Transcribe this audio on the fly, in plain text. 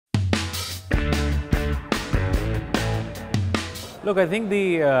Look, I think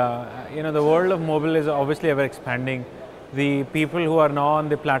the world of mobile is obviously ever expanding. The people who are now on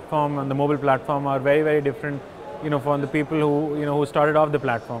the platform, on the mobile platform, are very, very different, from the people who started off the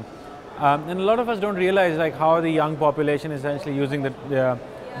platform. And a lot of us don't realize like how the young population is essentially using the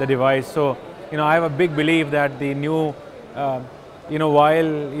device. So, I have a big belief that the new,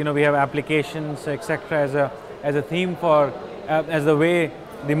 while we have applications, etc., as a theme for as the way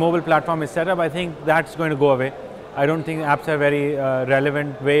the mobile platform is set up, I think that's going to go away. I don't think apps are a very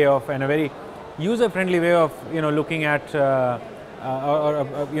relevant way of and a very user-friendly way of looking at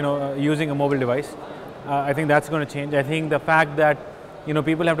using a mobile device. I think that's going to change. I think the fact that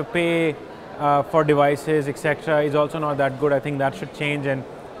people have to pay for devices, etc., is also not that good. I think that should change, and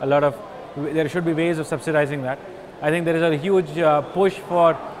there should be ways of subsidizing that. I think there is a huge push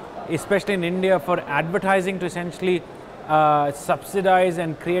for, especially in India, for advertising to essentially subsidize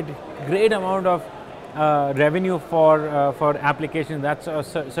and create great amount of revenue for applications. That's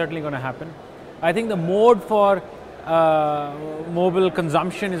certainly going to happen. I think the mode for mobile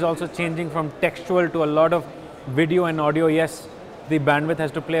consumption is also changing from textual to a lot of video and audio. Yes, the bandwidth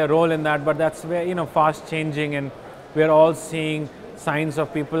has to play a role in that, but that's where fast changing, and we are all seeing signs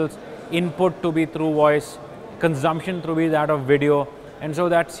of people's input to be through voice, consumption to be that of video, and so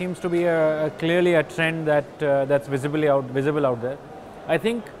that seems to be clearly a trend that's visible out there. I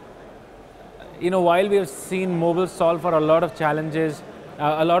think while we have seen mobile solve for a lot of challenges,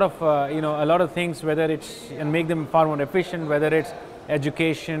 a lot of things, whether it's and make them far more efficient, whether it's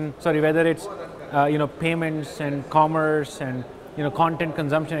whether it's payments and commerce and content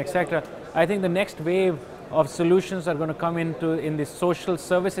consumption, etc. I think the next wave of solutions are going to come in the social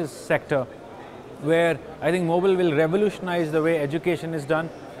services sector, where I think mobile will revolutionize the way education is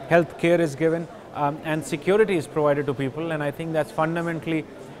done, healthcare is given, and security is provided to people, and I think that's fundamentally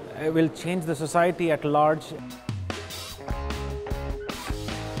will change the society at large.